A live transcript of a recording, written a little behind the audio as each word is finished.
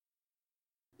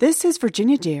This is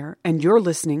Virginia Dare, and you're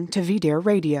listening to VDARE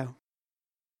Radio.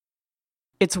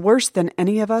 It's worse than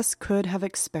any of us could have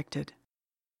expected.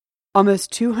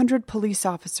 Almost 200 police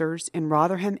officers in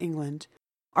Rotherham, England,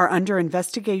 are under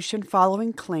investigation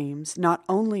following claims not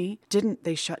only didn't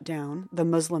they shut down the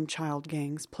Muslim child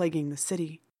gangs plaguing the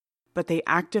city, but they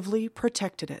actively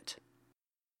protected it.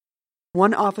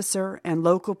 One officer and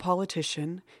local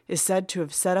politician is said to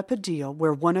have set up a deal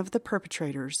where one of the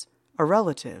perpetrators, a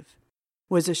relative,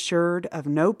 was assured of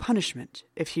no punishment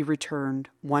if he returned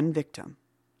one victim.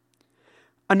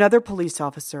 Another police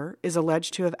officer is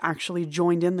alleged to have actually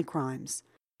joined in the crimes,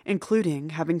 including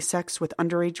having sex with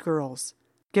underage girls,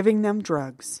 giving them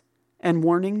drugs, and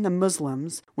warning the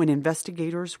Muslims when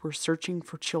investigators were searching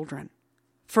for children.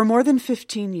 For more than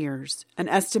 15 years, an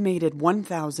estimated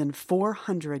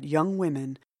 1,400 young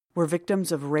women were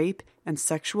victims of rape and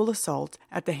sexual assault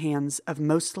at the hands of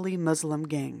mostly Muslim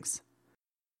gangs.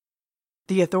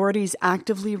 The authorities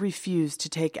actively refused to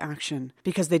take action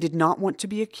because they did not want to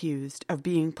be accused of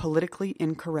being politically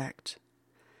incorrect.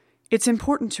 It's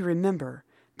important to remember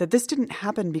that this didn't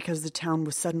happen because the town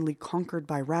was suddenly conquered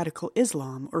by radical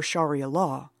Islam or Sharia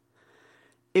law.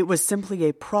 It was simply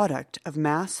a product of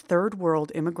mass third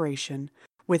world immigration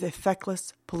with a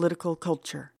feckless political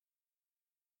culture.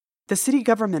 The city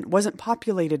government wasn't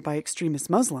populated by extremist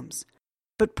Muslims,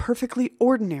 but perfectly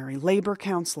ordinary labor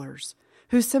counselors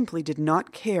who simply did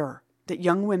not care that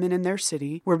young women in their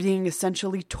city were being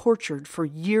essentially tortured for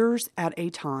years at a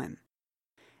time.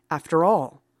 After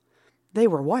all, they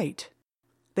were white.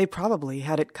 They probably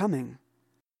had it coming.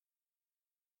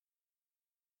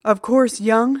 Of course,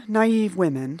 young, naive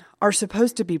women are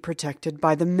supposed to be protected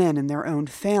by the men in their own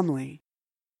family.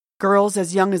 Girls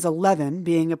as young as 11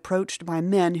 being approached by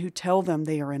men who tell them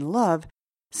they are in love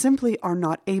simply are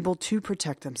not able to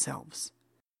protect themselves.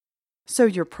 So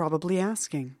you're probably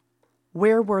asking,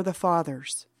 where were the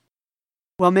fathers?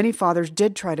 Well, many fathers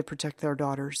did try to protect their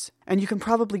daughters, and you can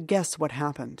probably guess what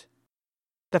happened.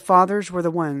 The fathers were the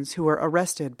ones who were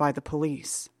arrested by the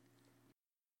police.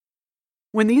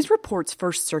 When these reports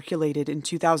first circulated in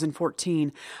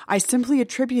 2014, I simply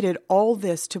attributed all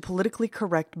this to politically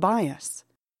correct bias.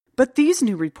 But these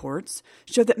new reports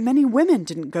show that many women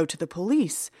didn't go to the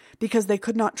police because they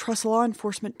could not trust law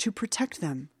enforcement to protect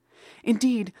them.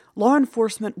 Indeed, law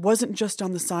enforcement wasn't just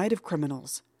on the side of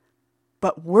criminals,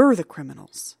 but were the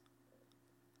criminals.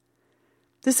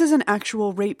 This is an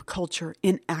actual rape culture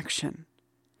in action.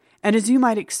 And as you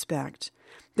might expect,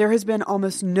 there has been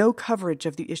almost no coverage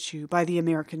of the issue by the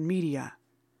American media.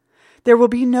 There will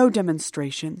be no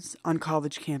demonstrations on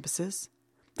college campuses.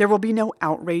 There will be no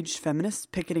outraged feminists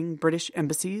picketing British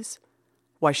embassies.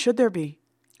 Why should there be?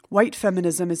 White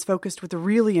feminism is focused with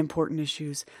really important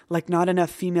issues, like not enough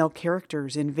female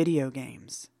characters in video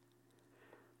games.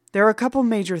 There are a couple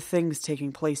major things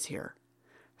taking place here.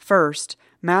 First,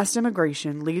 mass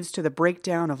immigration leads to the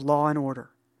breakdown of law and order.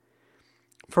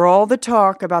 For all the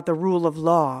talk about the rule of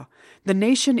law, the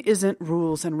nation isn't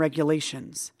rules and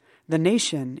regulations. The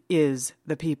nation is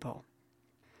the people.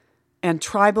 And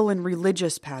tribal and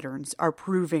religious patterns are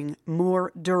proving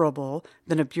more durable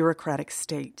than a bureaucratic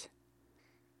state.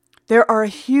 There are a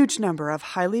huge number of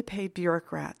highly paid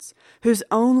bureaucrats whose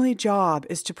only job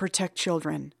is to protect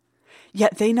children.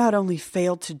 Yet they not only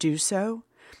failed to do so,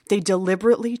 they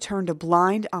deliberately turned a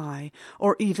blind eye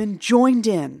or even joined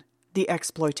in the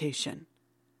exploitation.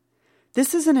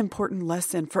 This is an important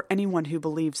lesson for anyone who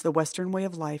believes the Western way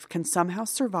of life can somehow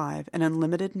survive an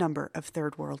unlimited number of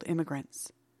third world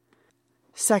immigrants.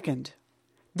 Second,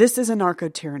 this is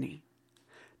Anarcho-Tyranny.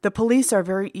 The police are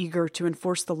very eager to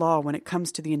enforce the law when it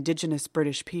comes to the indigenous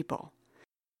British people,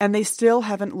 and they still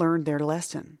haven't learned their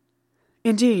lesson.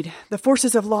 Indeed, the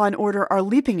forces of law and order are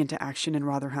leaping into action in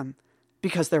Rotherham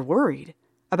because they're worried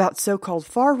about so-called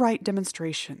far-right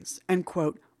demonstrations and,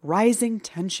 quote, rising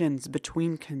tensions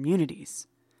between communities.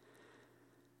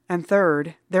 And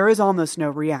third, there is almost no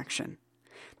reaction.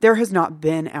 There has not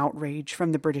been outrage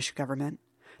from the British government.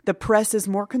 The press is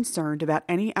more concerned about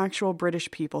any actual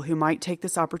British people who might take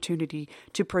this opportunity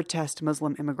to protest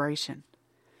Muslim immigration.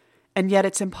 And yet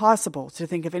it's impossible to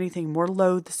think of anything more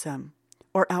loathsome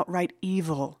or outright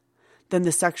evil than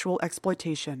the sexual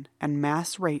exploitation and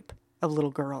mass rape of little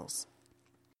girls.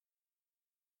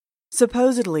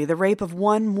 Supposedly, the rape of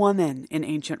one woman in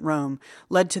ancient Rome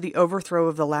led to the overthrow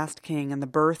of the last king and the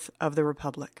birth of the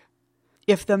Republic.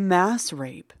 If the mass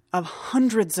rape of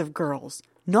hundreds of girls,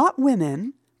 not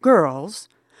women, girls,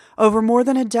 over more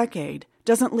than a decade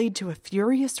doesn't lead to a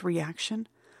furious reaction,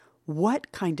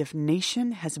 what kind of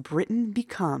nation has Britain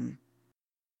become?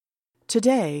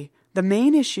 Today, The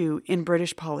main issue in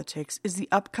British politics is the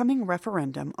upcoming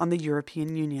referendum on the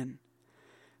European Union.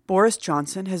 Boris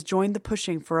Johnson has joined the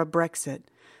pushing for a Brexit,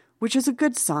 which is a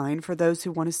good sign for those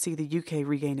who want to see the UK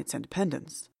regain its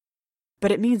independence.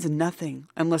 But it means nothing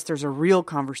unless there's a real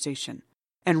conversation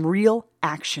and real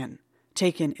action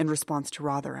taken in response to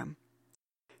Rotherham.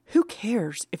 Who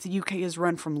cares if the UK is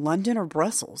run from London or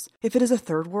Brussels if it is a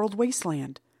third world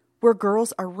wasteland, where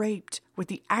girls are raped with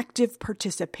the active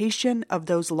participation of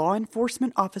those law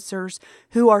enforcement officers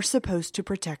who are supposed to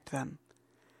protect them?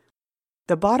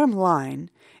 The bottom line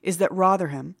is that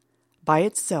Rotherham, by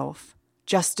itself,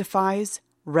 justifies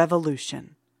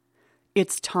revolution.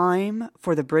 It's time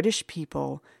for the British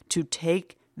people to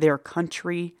take their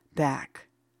country back.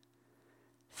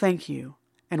 Thank you,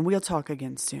 and we'll talk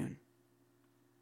again soon.